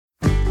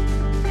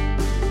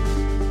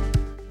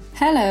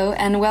Hello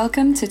and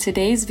welcome to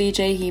today's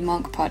VJ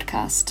HemOnc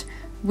podcast.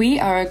 We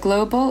are a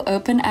global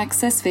open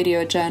access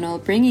video journal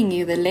bringing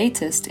you the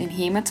latest in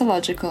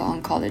hematological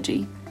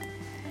oncology.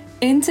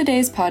 In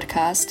today's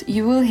podcast,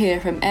 you will hear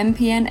from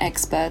MPN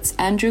experts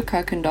Andrew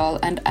Kuykendall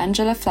and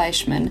Angela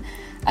Fleischman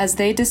as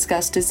they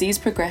discuss disease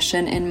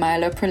progression in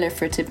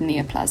myeloproliferative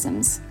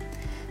neoplasms.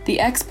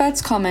 The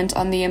experts comment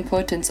on the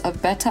importance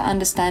of better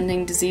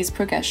understanding disease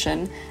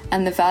progression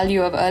and the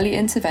value of early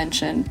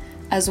intervention,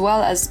 as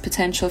well as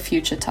potential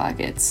future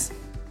targets.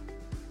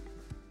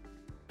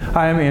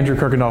 Hi, I'm Andrew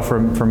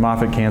Kuykendall from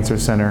Moffitt Cancer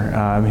Center.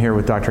 I'm here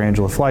with Dr.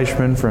 Angela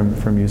Fleischman from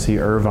UC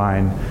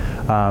Irvine.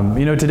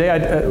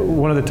 Today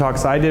one of the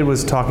talks I did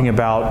was talking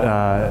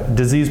about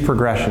disease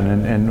progression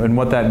and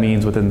what that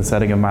means within the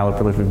setting of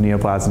myeloproliferative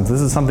neoplasms.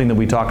 This is something that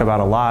we talk about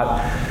a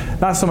lot,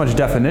 not so much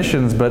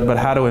definitions, but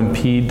how to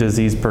impede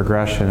disease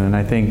progression. And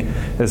I think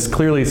it's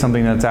clearly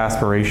something that's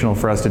aspirational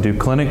for us to do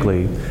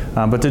clinically.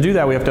 But to do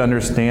that, we have to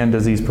understand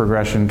disease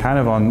progression kind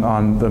of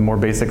on the more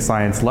basic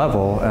science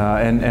level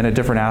and at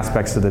different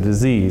aspects of the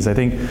disease. I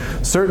think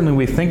certainly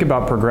we think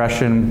about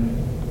progression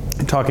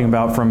talking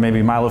about from maybe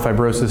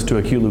myelofibrosis to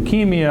acute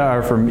leukemia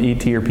or from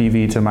ET or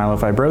PV to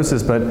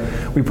myelofibrosis, but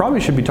we probably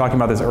should be talking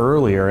about this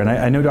earlier. And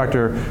I know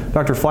Dr.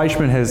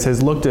 Fleischman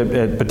has looked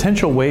at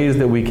potential ways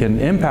that we can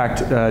impact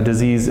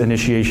disease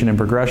initiation and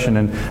progression.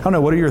 And I don't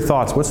know, what are your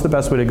thoughts? What's the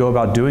best way to go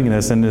about doing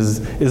this? And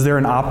is there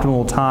an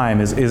optimal time?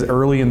 Is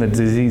early in the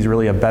disease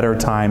really a better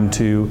time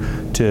to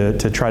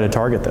try to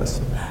target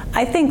this?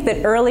 I think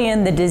that early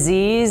in the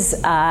disease,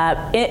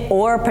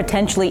 or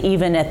potentially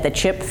even at the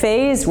CHIP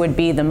phase, would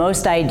be the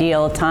most ideal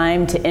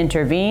time to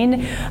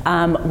intervene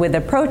with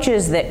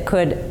approaches that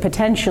could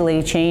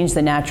potentially change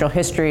the natural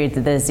history of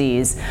the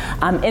disease.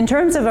 In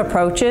terms of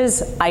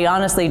approaches, I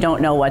honestly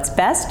don't know what's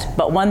best,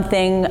 but one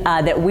thing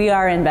that we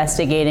are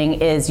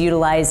investigating is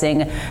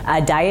utilizing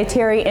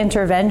dietary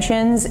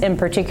interventions, in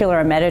particular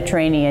a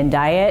Mediterranean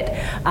diet,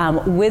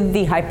 with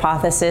the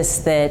hypothesis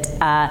that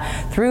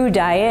through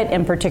diet,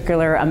 in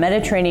particular a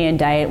Mediterranean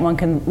diet, one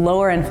can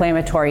lower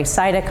inflammatory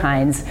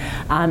cytokines,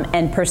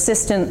 and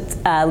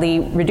persistently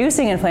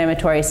reducing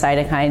inflammatory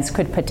cytokines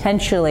could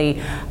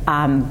potentially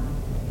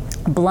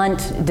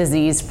blunt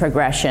disease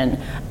progression.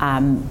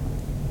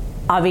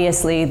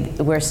 Obviously,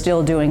 we're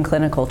still doing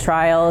clinical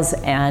trials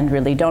and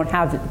really don't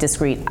have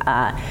discrete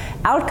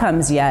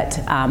outcomes yet,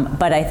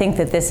 but I think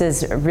that this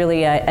is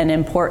really an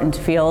important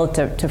field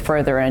to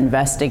further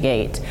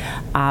investigate.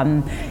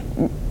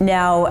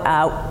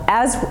 Now,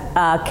 as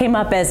came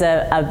up as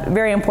a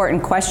very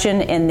important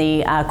question in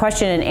the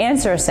question and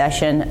answer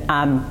session,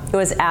 it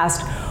was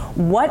asked,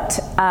 what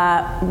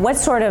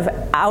sort of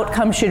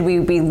outcome should we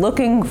be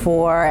looking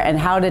for, and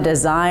how to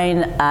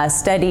design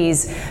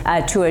studies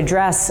to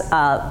address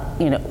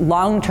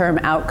long-term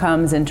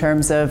outcomes in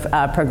terms of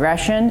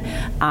progression?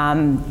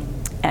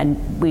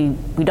 And we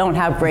don't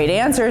have great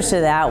answers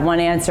to that. One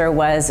answer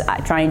was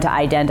trying to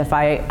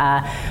identify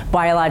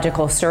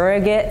biological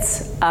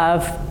surrogates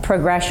of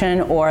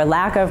progression or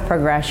lack of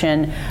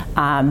progression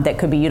that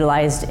could be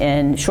utilized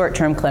in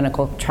short-term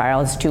clinical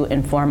trials to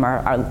inform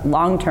our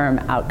long-term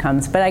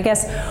outcomes. But I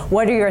guess,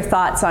 what are your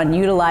thoughts on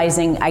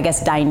utilizing,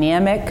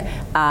 dynamic,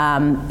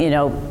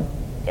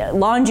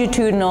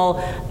 longitudinal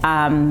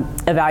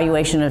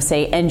evaluation of,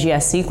 say,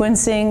 NGS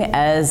sequencing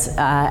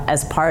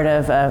as part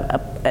of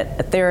a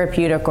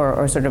therapeutic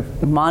or sort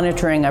of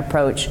monitoring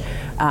approach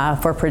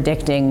for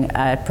predicting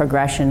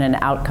progression and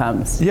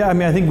outcomes? Yeah,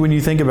 I think when you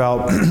think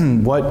about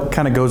what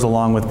kind of goes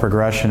along with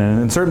progression,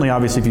 and certainly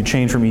obviously if you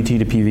change from ET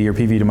to PV or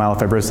PV to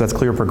myelofibrosis, that's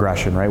clear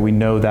progression, right? We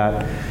know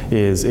that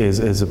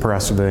is a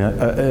progressive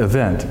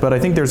event. But I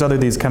think there's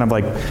these kind of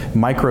like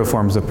micro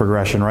forms of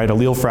progression, right?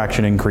 Allele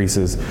fraction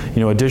increases,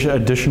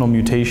 additional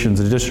mutations,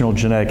 additional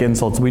genetic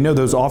insults. We know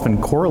those often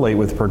correlate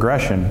with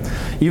progression.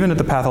 Even at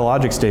the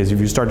pathologic stage, if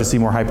you start to see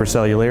more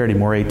hypercellularity,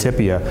 more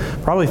atypia,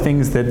 probably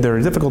things that are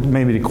difficult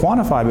maybe to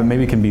quantify, but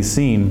maybe can be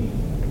seen.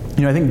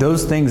 I think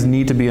those things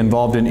need to be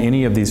involved in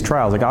any of these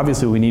trials. Like,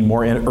 obviously we need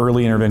more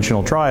early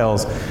interventional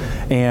trials,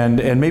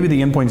 and maybe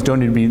the endpoints don't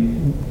need to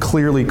be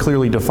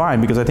clearly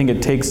defined, because I think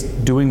it takes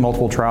doing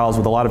multiple trials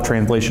with a lot of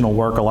translational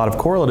work, a lot of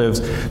correlatives,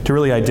 to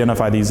really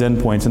identify these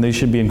endpoints, and they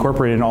should be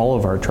incorporated in all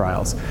of our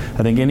trials.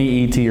 I think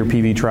any ET or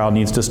PV trial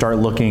needs to start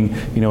looking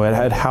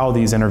at how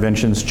these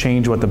interventions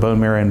change what the bone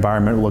marrow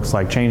environment looks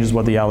like, changes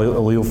what the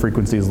allele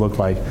frequencies look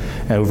like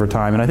over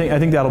time. And I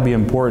think that'll be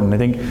important. I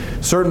think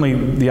certainly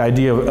the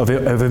idea of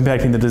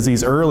impacting the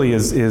disease early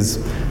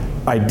is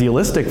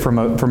idealistic from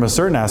a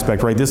certain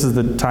aspect, right? This is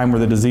the time where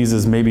the disease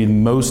is maybe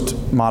most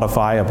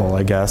modifiable,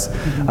 I guess.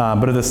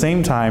 But at the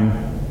same time,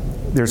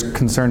 there's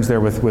concerns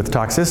there with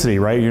toxicity,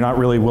 right? You're not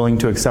really willing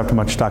to accept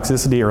much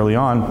toxicity early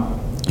on.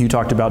 You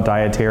talked about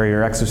dietary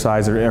or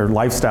exercise or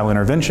lifestyle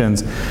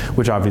interventions,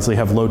 which obviously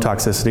have low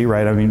toxicity,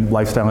 right? I mean,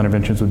 lifestyle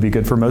interventions would be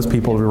good for most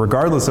people,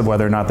 regardless of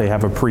whether or not they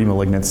have a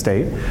pre-malignant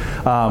state.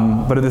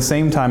 But at the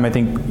same time, I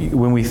think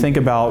when we think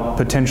about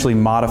potentially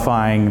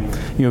modifying,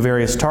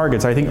 various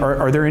targets, I think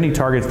are there any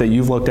targets that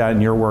you've looked at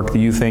in your work that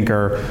you think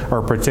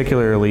are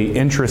particularly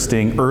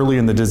interesting early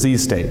in the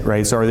disease state,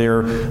 right? So are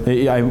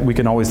there? We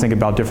can always think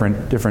about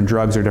different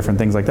drugs or different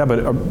things like that, but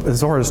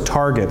as far as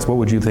targets, what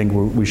would you think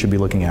we should be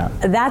looking at?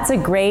 That's a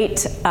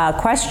great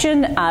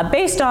question.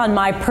 Based on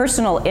my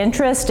personal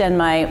interest and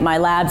my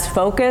lab's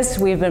focus,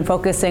 we've been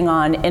focusing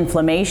on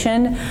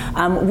inflammation.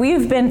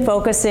 We've been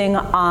focusing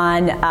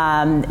on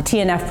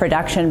TNF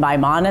production by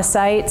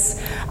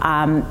monocytes.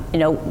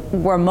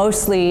 We're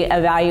mostly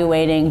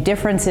evaluating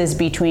differences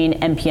between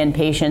MPN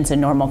patients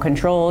and normal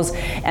controls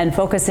and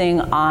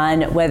focusing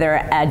on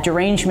whether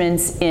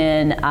derangements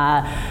in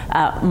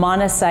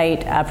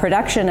monocyte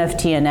production of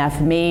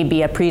TNF may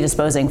be a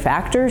predisposing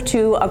factor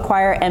to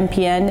acquire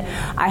MPN.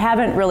 I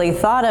haven't really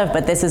thought of,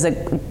 but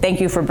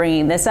thank you for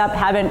bringing this up,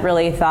 haven't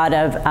really thought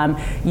of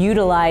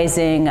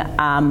utilizing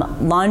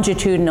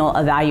longitudinal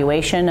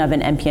evaluation of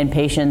an MPN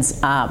patient's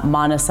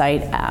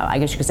monocyte, I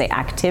guess you could say,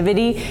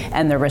 activity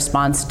and the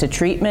response to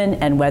treatment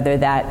and whether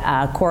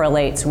that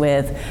correlates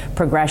with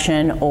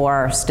progression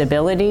or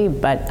stability.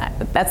 But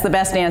that's the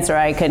best answer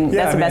I can.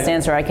 That's the best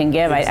answer I can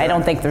give. I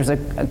don't think there's a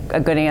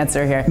good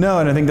answer here. No,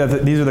 and I think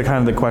that these are the kind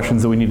of the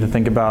questions that we need to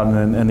think about,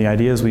 and the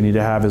ideas we need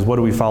to have is what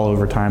do we follow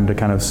over time to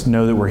kind of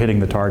know that we're hitting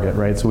the target,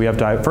 right? So we have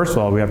to, first of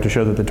all, we have to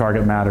show that the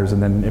target matters,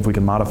 and then if we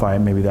can modify it,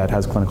 maybe that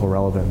has clinical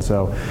relevance.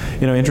 So,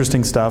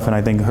 interesting stuff, and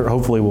I think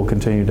hopefully we'll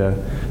continue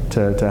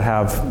to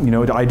have,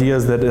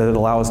 ideas that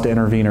allow us to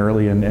intervene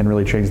early and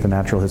really change the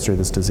natural history of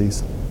this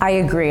disease. I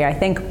agree. I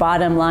think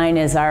bottom line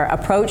is our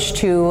approach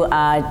to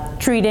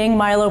treating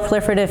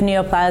myeloproliferative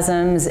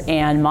neoplasms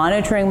and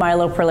monitoring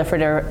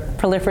myeloproliferative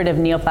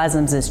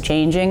neoplasms is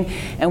changing,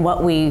 and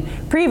what we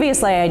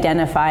previously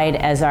identified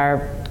as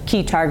our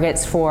key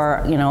targets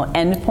for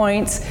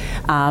endpoints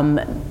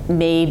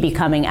may be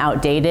becoming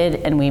outdated,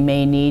 and we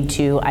may need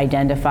to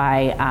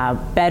identify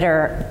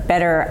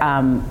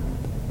better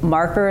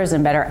markers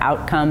and better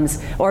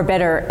outcomes or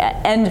better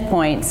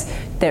endpoints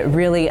that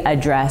really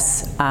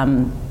address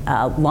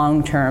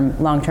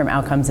long-term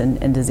outcomes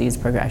and disease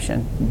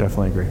progression.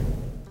 Definitely agree.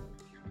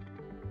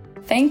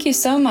 Thank you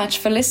so much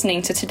for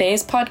listening to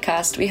today's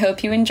podcast. We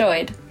hope you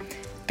enjoyed.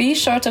 Be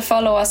sure to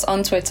follow us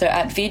on Twitter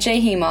at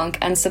VJHemonk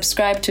and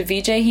subscribe to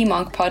VJ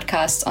Hemonk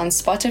podcasts on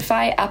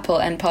Spotify, Apple,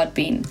 and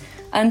Podbean.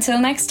 Until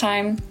next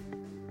time.